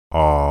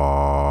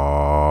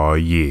Oh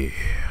yeah.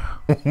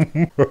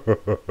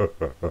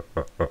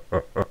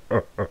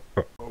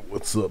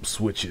 What's up,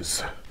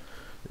 switches?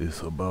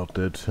 It's about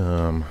that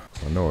time.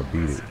 I know I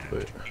beat it,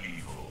 but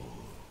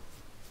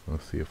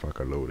let's see if I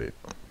can load it.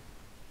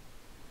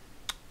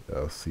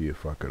 I'll see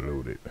if I can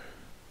load it.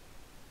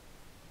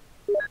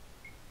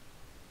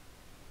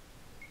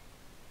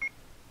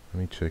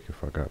 Let me check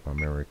if I got my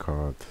memory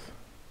cards.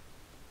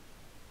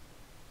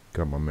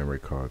 Got my memory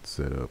card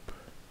set up.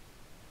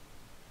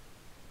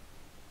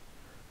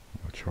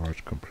 My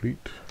charge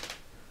complete.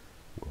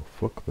 Well,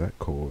 fuck that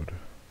cord.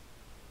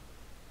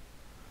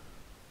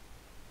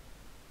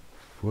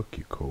 Fuck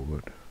you,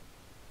 cord.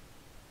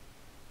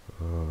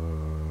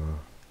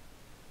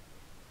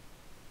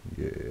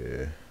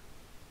 Yeah.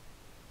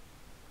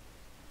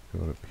 Go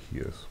to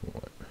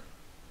PS1.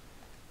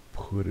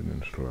 Put it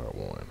in slot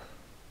 1.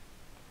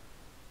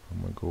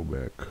 I'm gonna go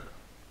back.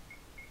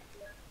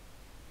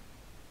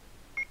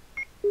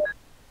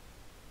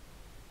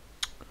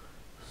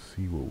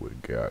 See what we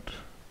got.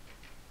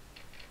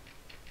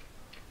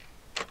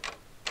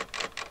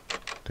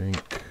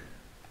 Think.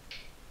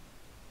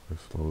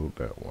 Let's load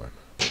that one.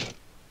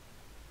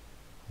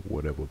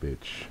 Whatever,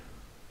 bitch.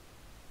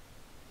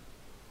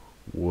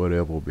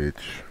 Whatever,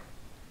 bitch.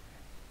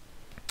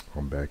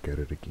 I'm back at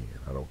it again.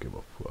 I don't give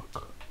a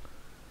fuck.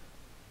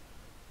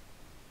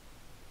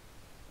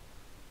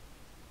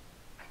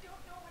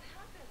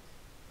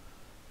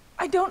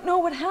 I don't know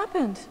what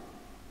happened.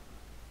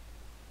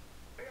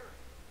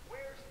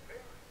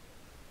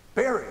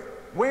 Barry,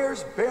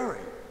 where's Barry?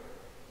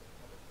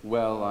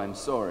 Well, I'm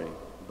sorry,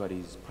 but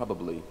he's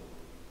probably...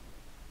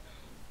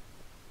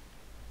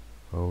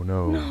 Oh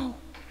no. No.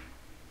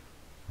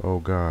 Oh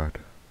God.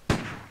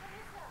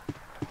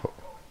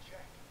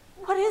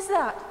 What is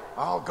that?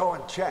 I'll go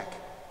and check.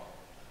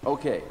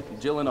 Okay,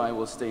 Jill and I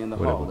will stay in the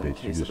Whatever, hall in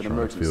bitch. You case just of an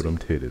trying to feel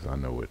emergency. them titties. I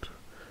know it.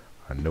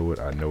 I know it.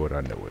 I know it.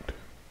 I know it.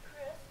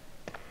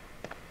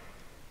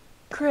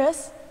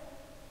 Chris?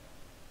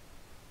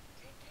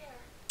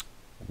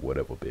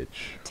 Whatever,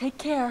 bitch. Take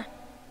care.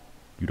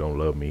 You don't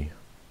love me.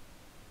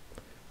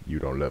 You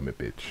don't love me,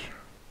 bitch.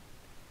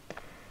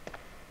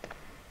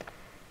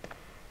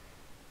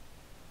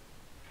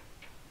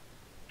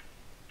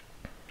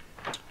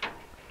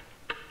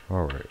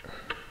 Alright.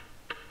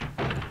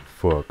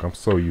 Fuck, I'm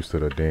so used to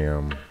the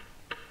damn...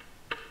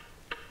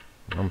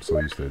 I'm so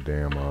used to the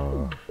damn,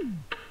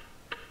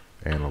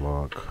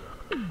 analog.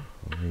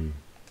 Let me...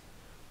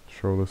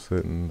 Controller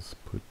settings,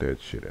 put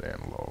that shit in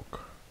analog.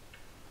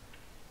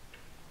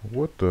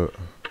 What the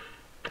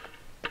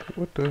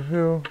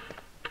hell?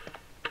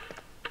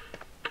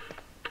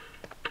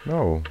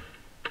 No.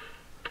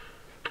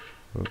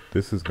 Well,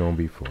 this is gonna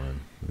be fun.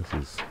 This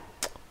is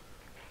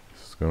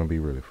gonna be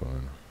really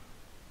fun.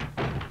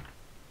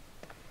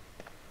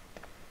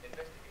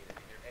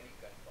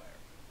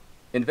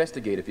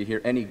 Investigate if you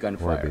hear any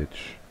gunfire. Right,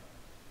 bitch.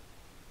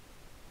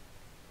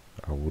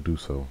 I will do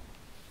so.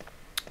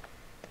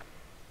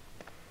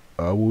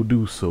 I will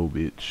do so,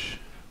 bitch.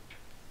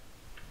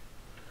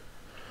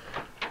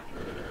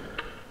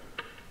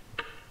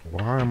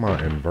 Why am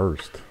I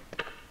inversed?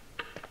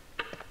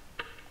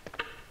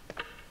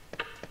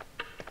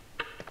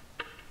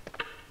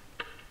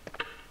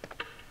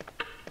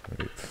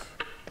 Wait.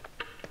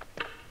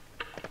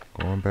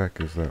 Going back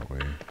is that way.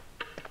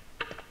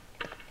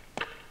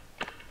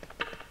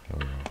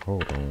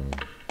 Hold on.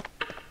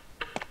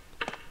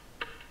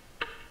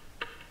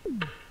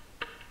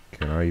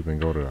 Can I even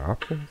go to the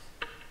options?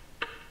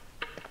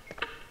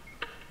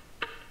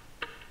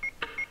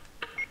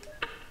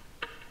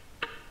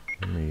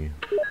 Let me...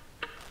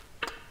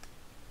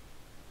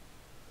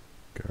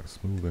 Got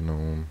smoothing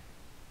on.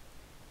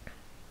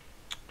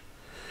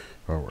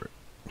 Alright.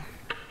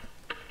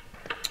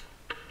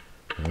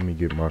 Let me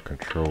get my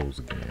controls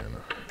again.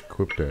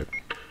 Equip that.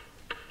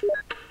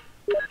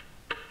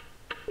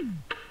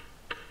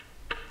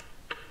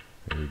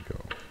 There we go.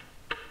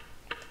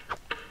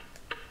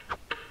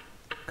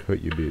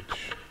 Cut your bitch.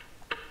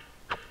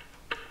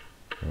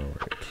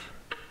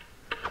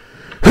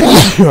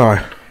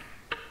 Alright.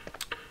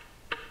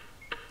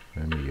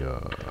 Let me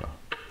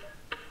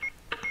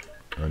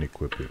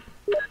unequip it.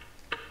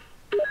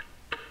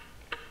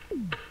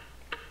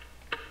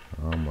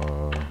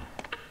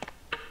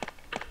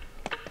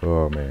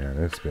 Oh man,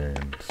 it's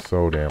been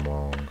so damn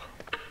long.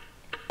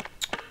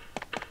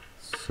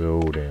 So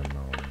damn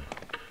long.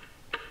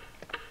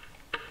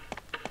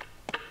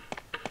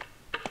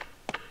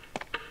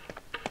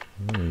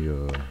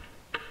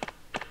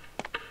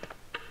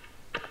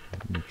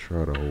 Let me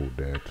try to hold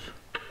that.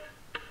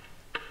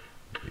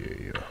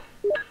 Yeah.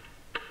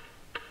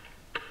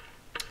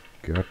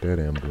 Got that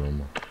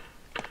emblem.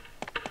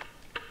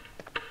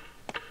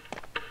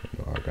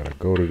 I gotta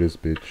go to this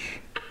bitch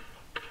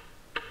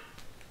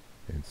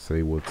and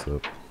say what's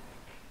up.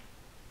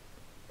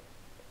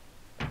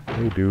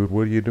 Hey dude,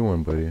 what are you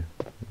doing, buddy?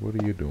 What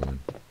are you doing?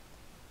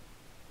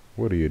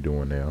 What are you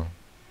doing now?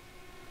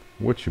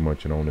 What you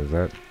munching on? Is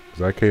that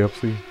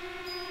KFC?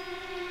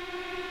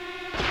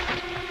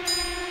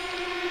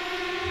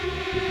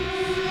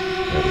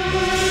 That is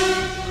not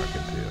KFC, I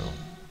can tell.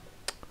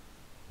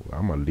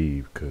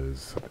 leave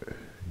because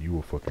you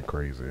were fucking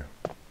crazy.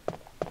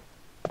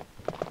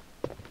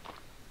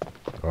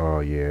 Oh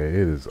yeah, it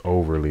is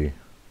overly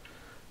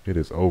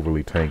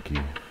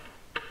tanky.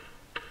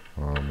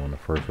 On the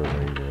first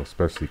Resident Evil,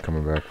 especially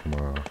coming back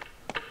from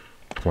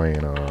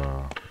playing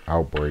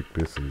Outbreak,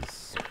 this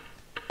is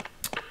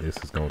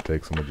gonna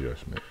take some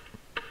adjustment.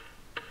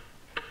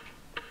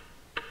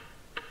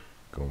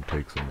 Gonna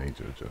take some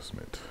major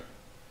adjustment.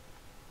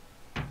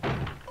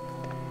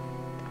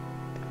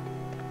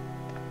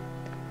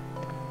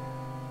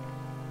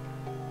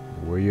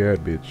 Where you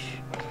at, bitch?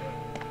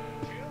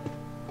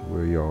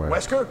 Where y'all at?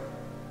 Wesker?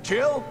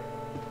 Jill?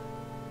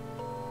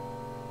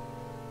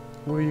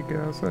 Where you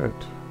guys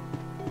at?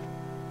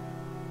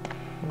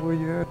 Where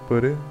you at,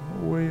 buddy?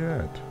 Where you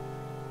at?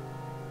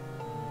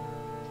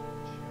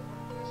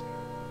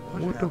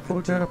 What the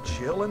fuck happened?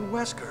 Jill and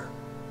Wesker.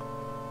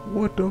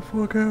 What the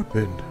fuck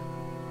happened?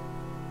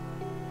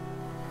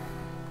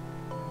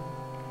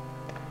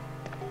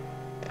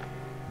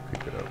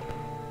 Pick it up.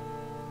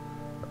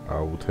 I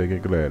will take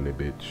it gladly,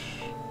 bitch.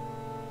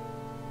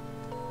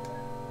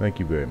 Thank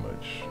you very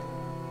much.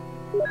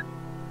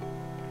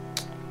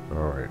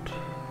 Alright.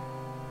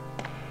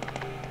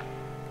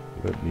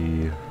 Let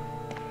me...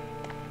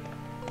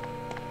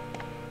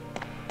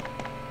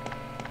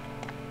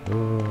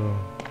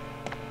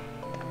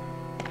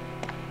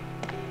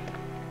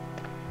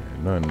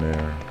 nothing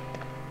there.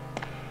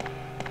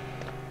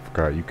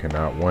 Forgot you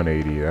cannot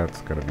 180.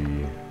 That's gonna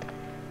be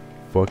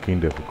fucking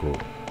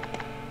difficult.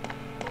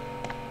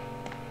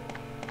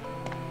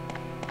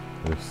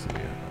 Let's see.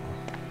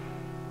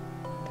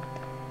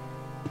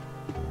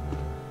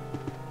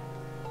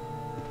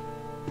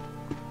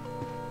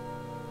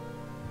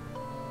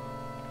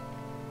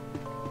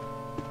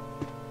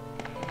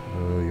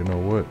 You know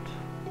what?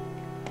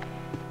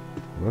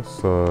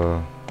 Let's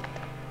no,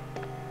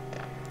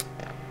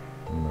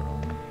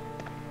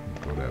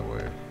 go that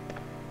way.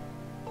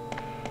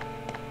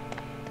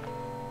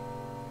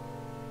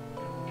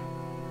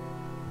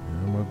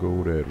 I'm gonna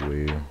go that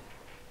way.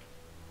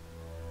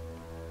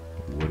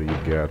 What do you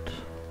got?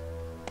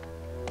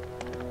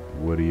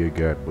 What do you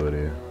got,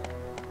 buddy?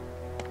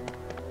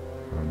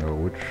 I know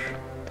which.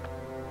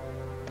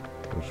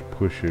 Let's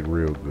push it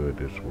real good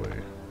this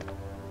way.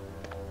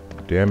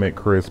 Damn it,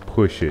 Chris,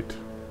 push it.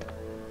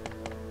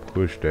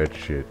 Push that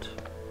shit.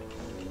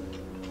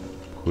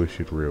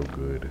 Push it real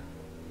good.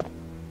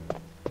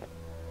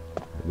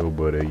 Little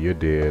buddy, you're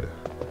dead.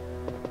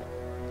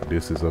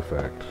 This is a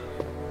fact.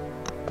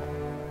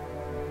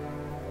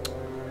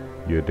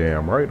 You're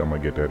damn right I'm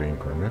gonna get that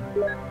increment.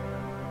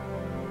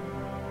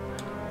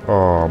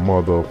 Oh,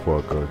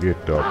 motherfucker.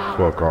 Get the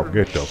fuck off.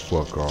 Get the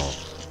fuck off.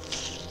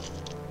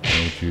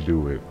 Don't you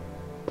do it.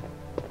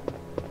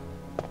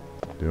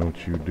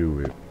 Don't you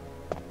do it.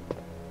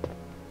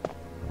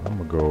 I'm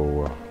gonna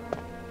go...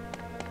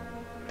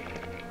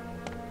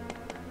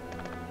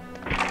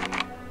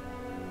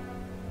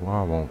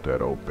 why won't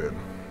that open?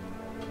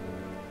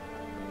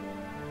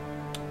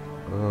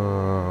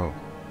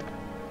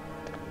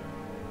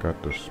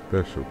 Got the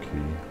special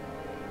key.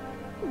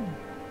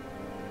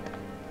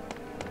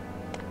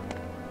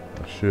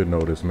 I should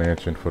know this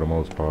mansion for the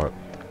most part.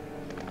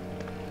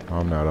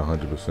 I'm not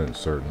 100%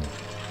 certain.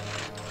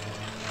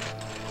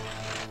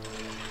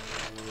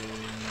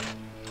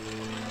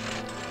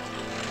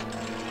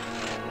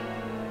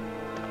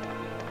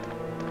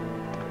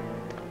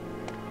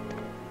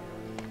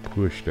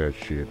 Push that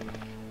shit.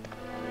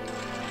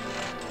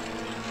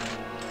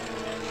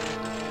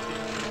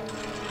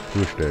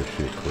 Push that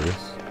shit,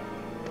 Chris.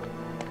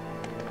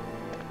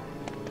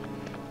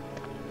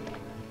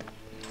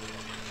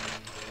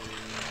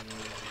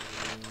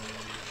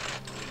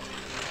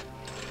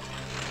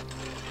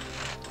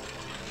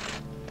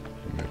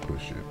 Let me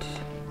push it.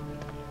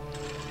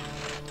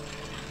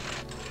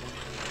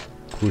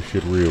 Push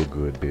it real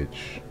good,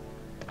 bitch.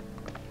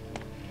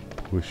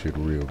 Push it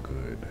real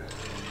good.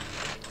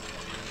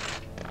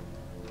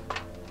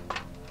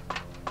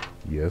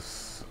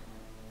 Yes.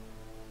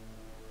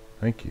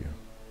 Thank you.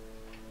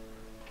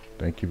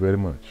 Thank you very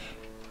much.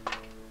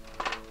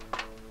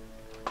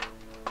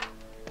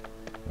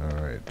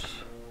 Alright.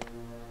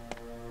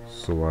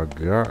 So I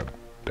got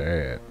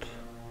that.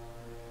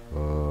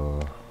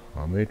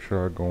 I may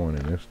try going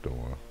in this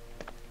door.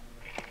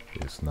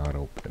 It's not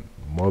open.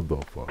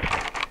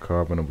 Motherfucker.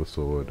 Carving of a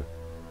sword.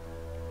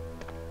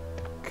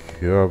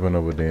 Carving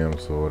of a damn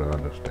sword, I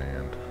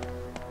understand.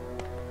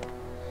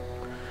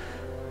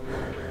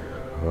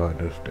 I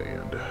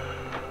understand.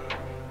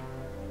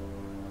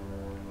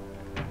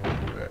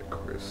 Do that,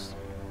 Chris.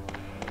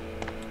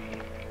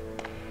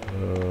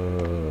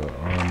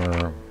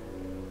 Armor.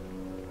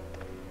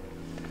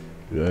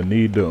 Do I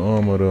need the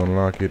armor to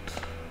unlock it?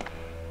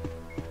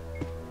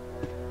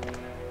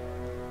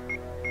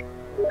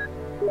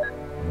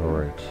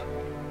 Alright.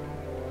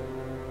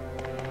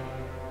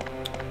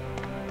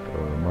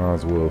 Might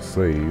as well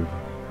save.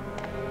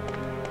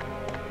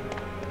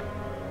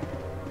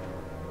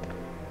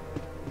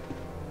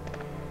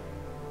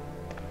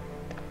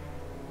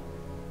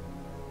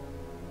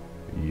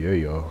 Yeah,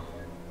 y'all.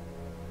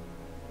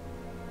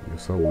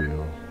 Yes, I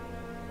will.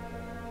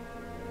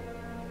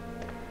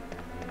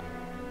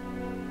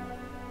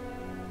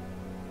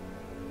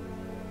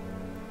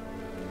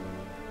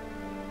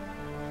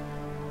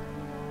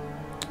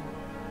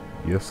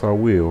 Yes, I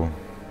will.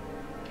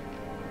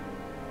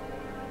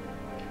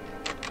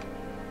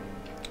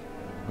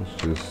 Let's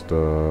just,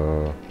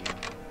 look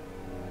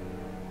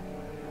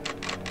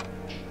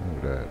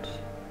at that.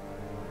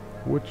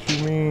 What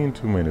you mean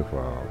too many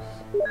files?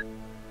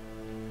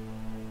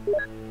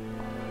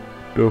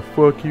 The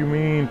fuck you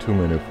mean too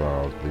many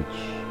files, bitch?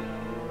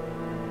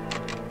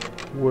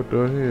 What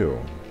the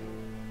hell?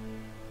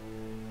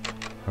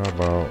 How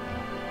about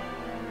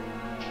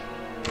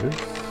this?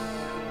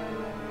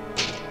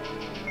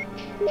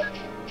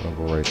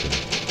 Overwrite that.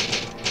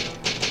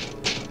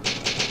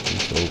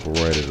 Just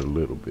overwrite it a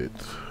little bit.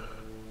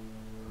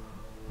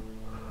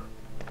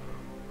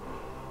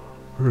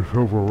 Let's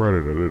overwrite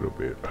it a little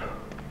bit.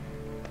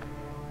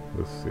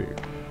 Let's see.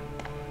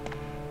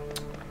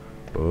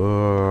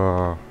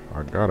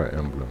 I got an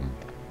emblem.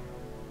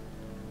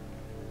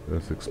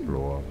 Let's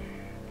explore.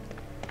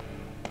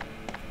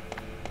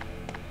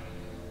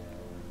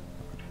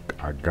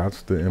 I got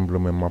the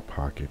emblem in my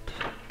pocket.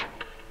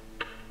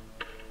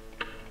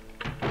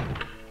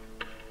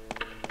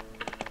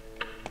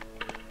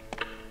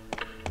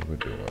 What we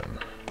doing?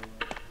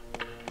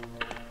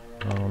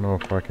 I don't know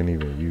if I can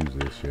even use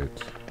this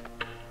yet.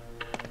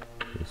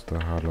 It's the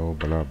hollow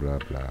blah blah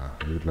blah.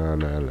 La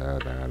la la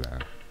la la.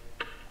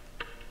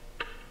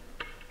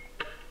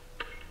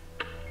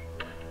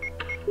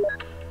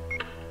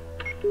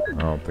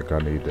 I don't think I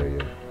need that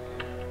yet.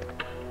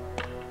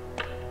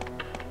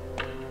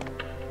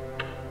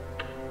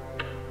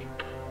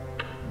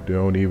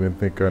 Don't even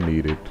think I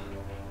need it.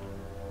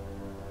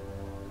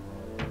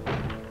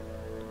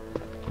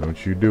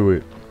 Don't you do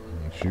it.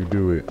 Don't you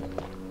do it.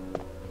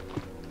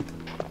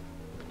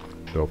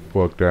 The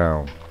fuck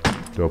down.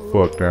 The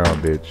fuck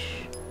down,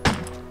 bitch.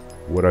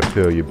 What I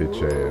tell you,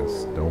 bitch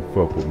ass. Don't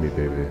fuck with me,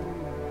 baby.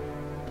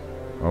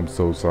 I'm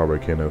so sorry,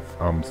 Kenneth.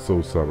 I'm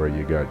so sorry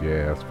you got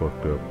your ass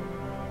fucked up.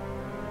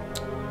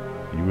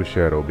 You a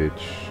shadow,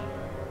 bitch.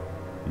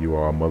 You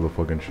are a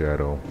motherfucking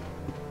shadow.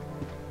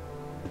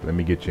 Let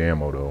me get your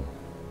ammo, though.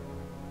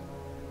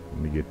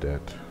 Let me get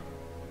that.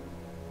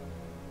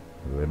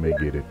 Let me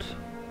get it.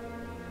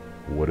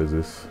 What is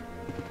this?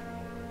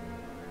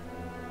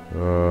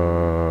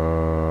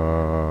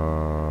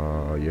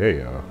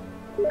 Yeah.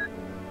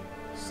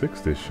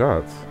 60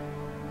 shots.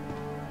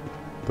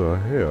 The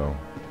hell?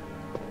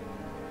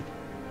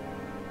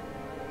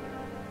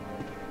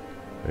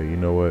 Hey, you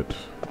know what?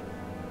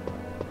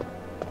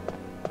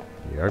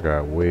 Yeah, I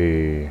got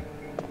way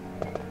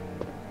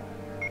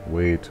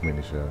too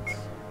many shots.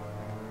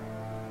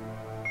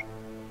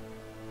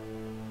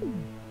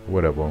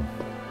 Whatever.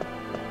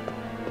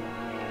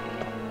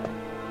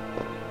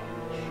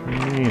 What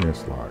you mean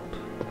it's locked?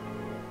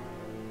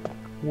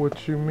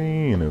 What you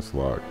mean it's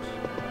locked?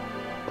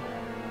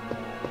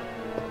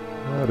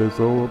 That is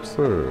so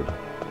absurd.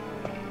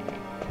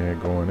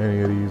 Can't go in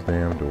any of these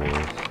damn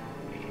doors.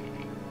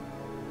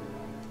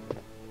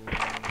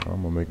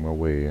 I'm gonna make my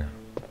way.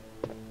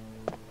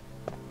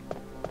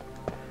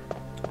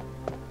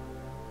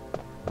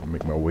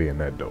 Make my way in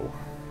that door.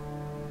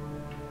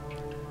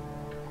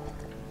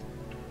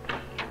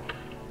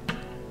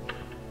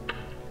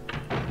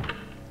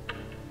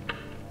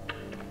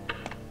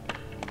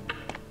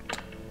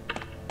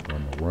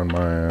 I'm gonna run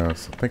my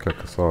ass. I think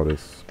I saw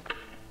this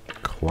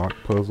clock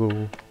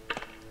puzzle,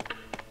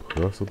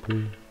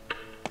 possibly.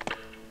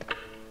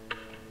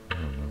 I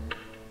don't know.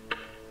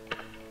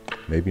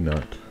 Maybe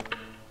not.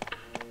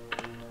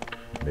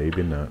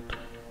 Maybe not.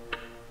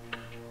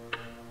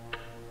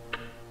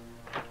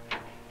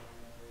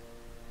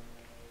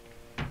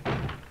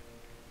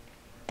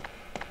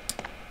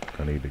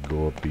 I need to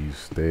go up these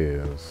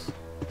stairs.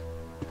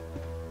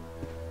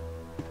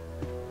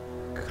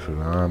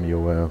 Climb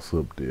your ass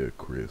up there,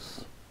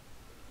 Chris.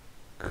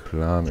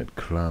 Climb it,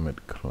 climb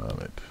it, climb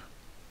it.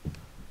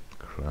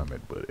 Climb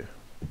it, buddy.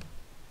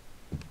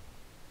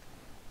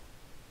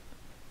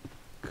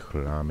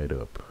 Climb it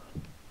up.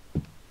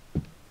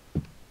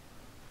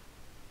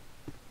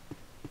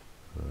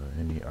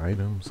 Any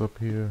items up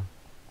here?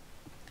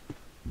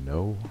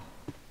 No.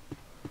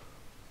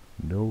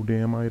 No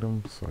damn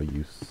items. Are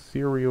you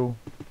cereal?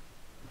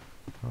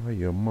 Are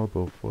you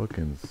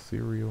motherfucking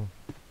cereal?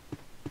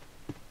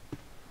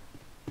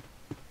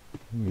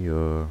 Let me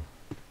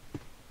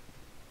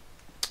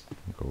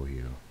go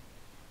here.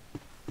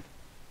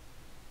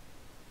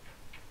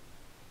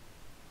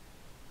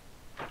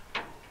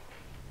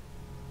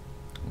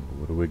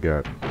 What do we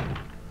got?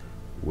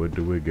 What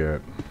do we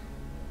got?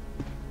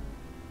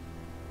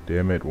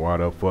 Damn it, why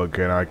the fuck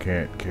I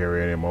can't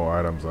carry any more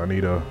items? I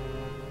need a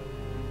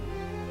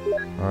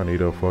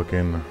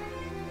fucking...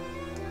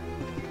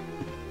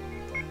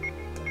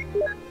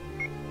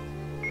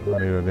 I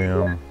need a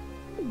damn...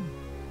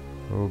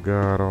 Oh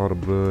god, all the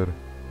blood.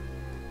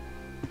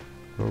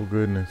 Oh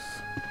goodness.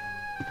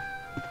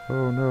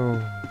 Oh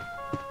no.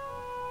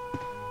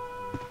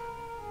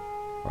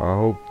 I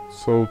hope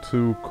so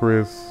too,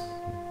 Chris.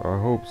 I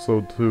hope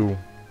so too.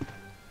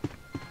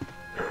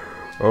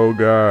 Oh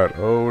God,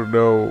 oh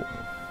no.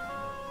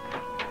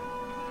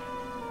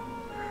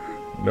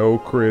 No,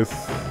 Chris.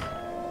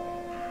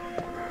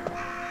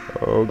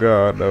 Oh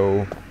God,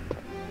 no.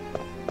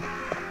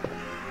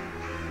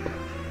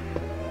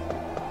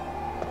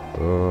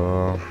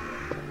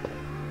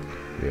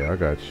 Yeah, I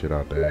got shit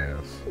out the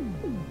ass.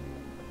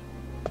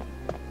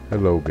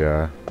 Hello,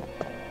 guy.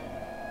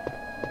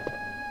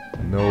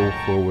 No,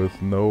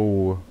 Forrest,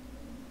 no.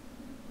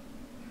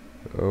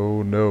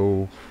 Oh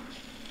no.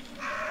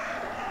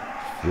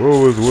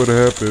 Forrest, what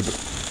happened?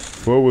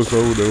 Forrest,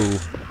 oh no.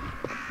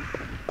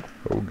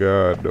 Oh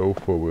God, no,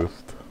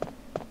 Forrest.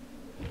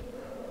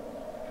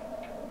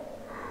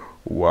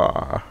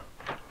 Why?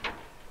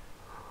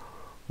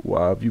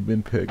 Why have you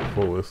been pegged,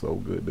 Forrest? Oh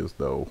goodness,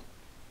 though.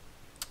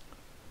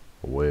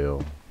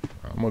 Well,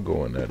 I'm gonna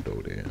go in that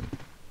door then.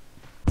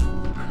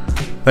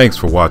 Thanks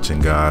for watching,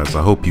 guys.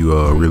 I hope you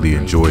really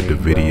enjoyed the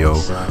video.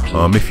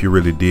 If you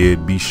really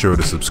did, be sure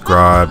to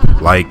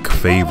subscribe, like,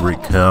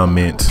 favorite,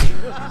 comment,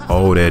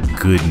 all that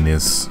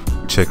goodness.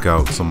 Check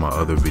out some of my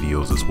other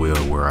videos as well,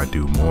 where I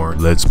do more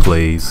let's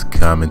plays,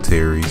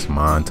 commentaries,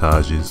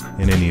 montages,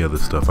 and any other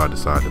stuff I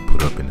decide to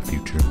put up in the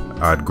future.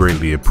 I'd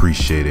greatly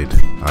appreciate it.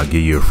 I'll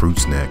give you a fruit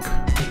snack.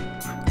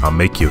 I'll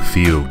make you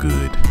feel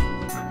good.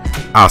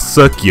 I'll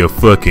suck your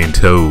fucking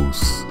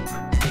toes.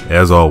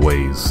 As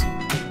always,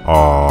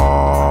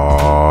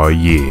 oh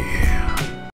yeah.